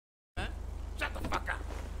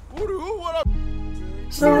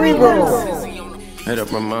Cerebral. Head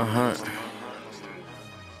up in my heart.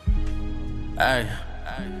 Ay.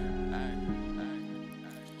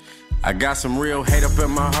 I got some real hate up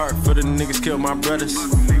in my heart for the niggas kill my brothers.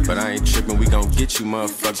 But I ain't tripping, we gon' get you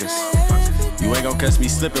motherfuckers. You ain't gon' catch me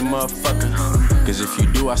slipping, motherfucker. Cause if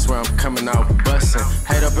you do, I swear I'm coming out bustin'.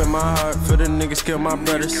 Hate up in my heart for the niggas kill my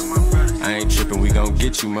brothers. I ain't tripping, we gon'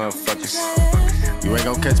 get you motherfuckers. You ain't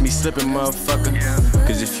gon' catch me slipping, motherfucker.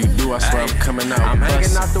 Cause if you do, I swear I'm coming out bustin'. I'm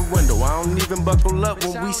hanging out the window, I don't even buckle up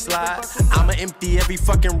when we slide. I'ma empty every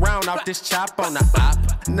fucking round out this chop on the op.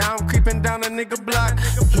 Now I'm creeping down a nigga block.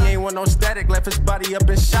 He ain't want no static, left his body up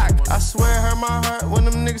in shock. I swear it hurt my heart when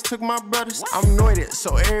them niggas took my brothers. I'm anointed,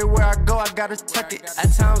 so everywhere I go I gotta tuck it.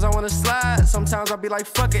 At times I wanna slide, sometimes I be like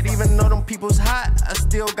fuck it. Even though them people's hot, I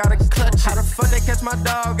still gotta clutch it. How the fuck they catch my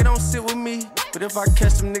dog, it don't sit with me. But if I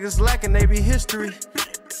catch them niggas lacking, they be history.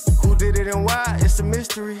 Who did it and why, it's a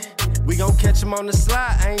mystery. We gon' catch them on the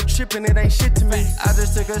slide, I ain't tripping, it ain't shit to me. I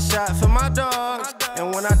just took a shot for my dogs,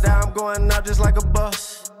 and when I die I'm going out just like a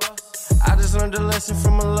boss. I just learned a lesson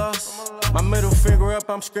from a loss. My middle finger up,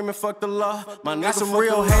 I'm screaming fuck the law. Got some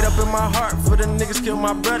real hate up in my heart for the niggas kill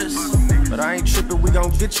my brothers. But I ain't tripping, we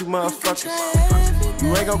gon' get you motherfuckers.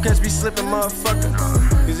 You ain't gon' catch me slipping, motherfucker.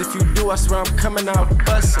 Cause if you do, I swear I'm coming out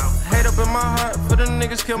bustin'. Hate up in my heart for the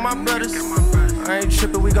niggas kill my brothers. I ain't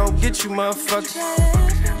tripping, we gon' get you motherfuckers.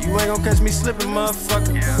 You ain't gon' catch me slipping,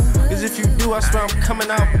 motherfucker. Cause if you do, I swear I'm coming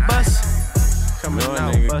out bustin'. Coming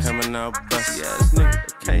out bustin'. Coming out bustin'. Yeah, this nigga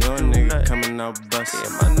can't do nigga coming out bustin'. Yeah,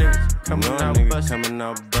 my nigga coming out bustin'. Coming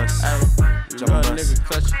out bustin'. You know a nigga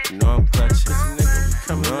clutchin'. You know I'm clutchin'. This nigga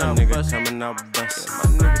coming out bustin'. Coming out bustin'. My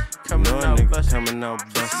nigga coming out bustin'. Coming out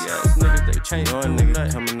bustin'. Yeah, this nigga they change. You know a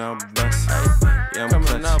nigga coming out bustin'. Yeah, I'm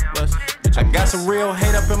coming out bustin'. I got some real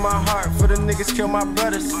hate up in my heart for the niggas kill my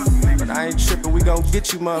brothers. But I ain't trippin', we gon'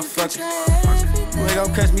 get you motherfuckers. You ain't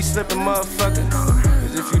gon' catch me slippin', motherfucker.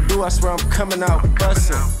 Cause if you do, I swear I'm coming out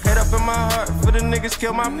bustin'. Head up in my heart for the niggas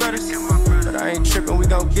kill my brothers. But I ain't trippin', we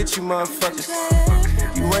gon' get you motherfuckers.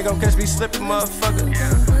 You ain't gon' catch me slippin', motherfucker.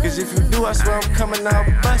 Cause if you do, I swear I'm coming out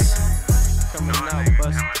bustin'. Coming out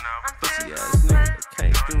bustin'. Pussy ass nigga that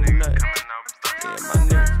can't do nothing. Yeah, my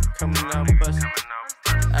nigga coming out bustin'.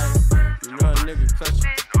 Ay, you know a nigga clutchin'.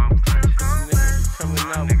 This nigga coming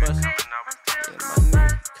out bustin'.